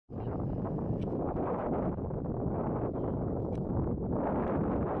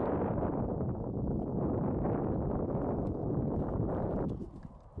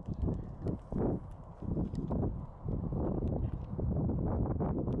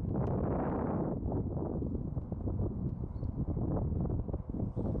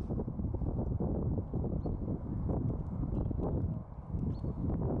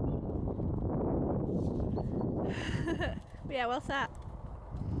Yeah, well sat.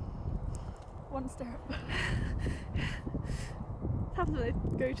 One stirrup. Happens when they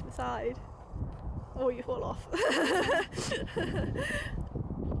go to the side. Or you fall off.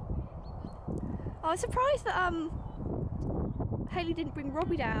 I was surprised that Hayley didn't bring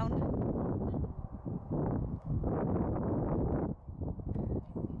Robbie down.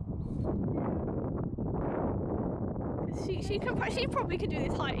 She probably could do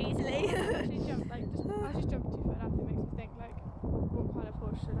this height easily. She jumped like I just jumped 2 foot up. It makes me think like what kind of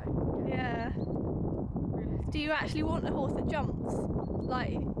horse should I get? Yeah. Realistically. Do you actually want a horse that jumps? Like,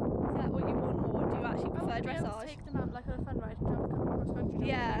 is that what you want, or do you actually prefer dressage? Take them out like on a fun ride and jump cross country.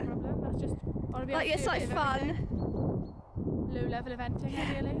 Yeah. No problem. That's just Like it's like fun. Low level eventing,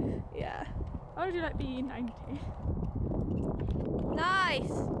 ideally. Yeah. I would do like B90. Nice. If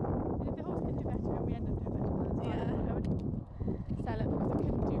the horse can do better and we end up doing better, that's fine. Yeah. I would sell it because it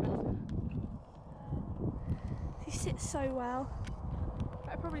couldn't do better. He sits so well.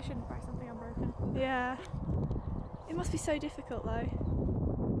 But I probably shouldn't buy something unbroken. Yeah. It must be so difficult though.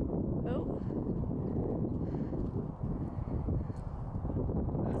 Oh.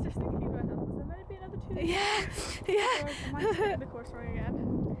 I was just thinking about that. Was there maybe another 2? Yeah. Yeah. Or am I just getting the course wrong again?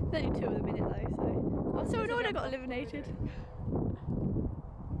 There's only 2 at the minute though, so. I'm so annoyed I got eliminated.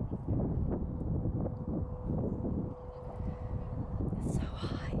 It's so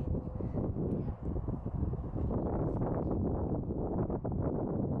high.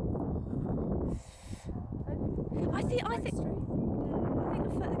 I think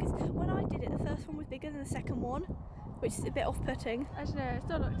because when I did it, the first one was bigger than the second one, which is a bit off-putting. I don't know, it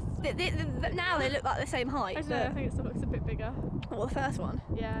still looks... Now they look like the same height. I don't know, I think it still looks a bit bigger. Well, the first one?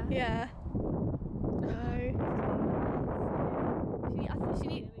 Yeah. Yeah. No.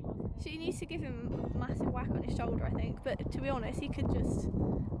 She needs to give him a massive whack on his shoulder, I think. But to be honest, he could just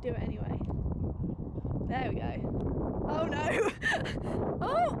do it anyway. There we go. Oh no!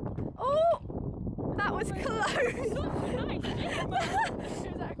 Oh! Oh! That was close! It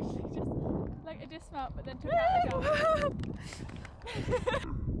was actually just like a dismount, but then took out the jump.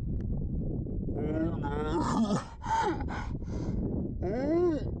 Oh no!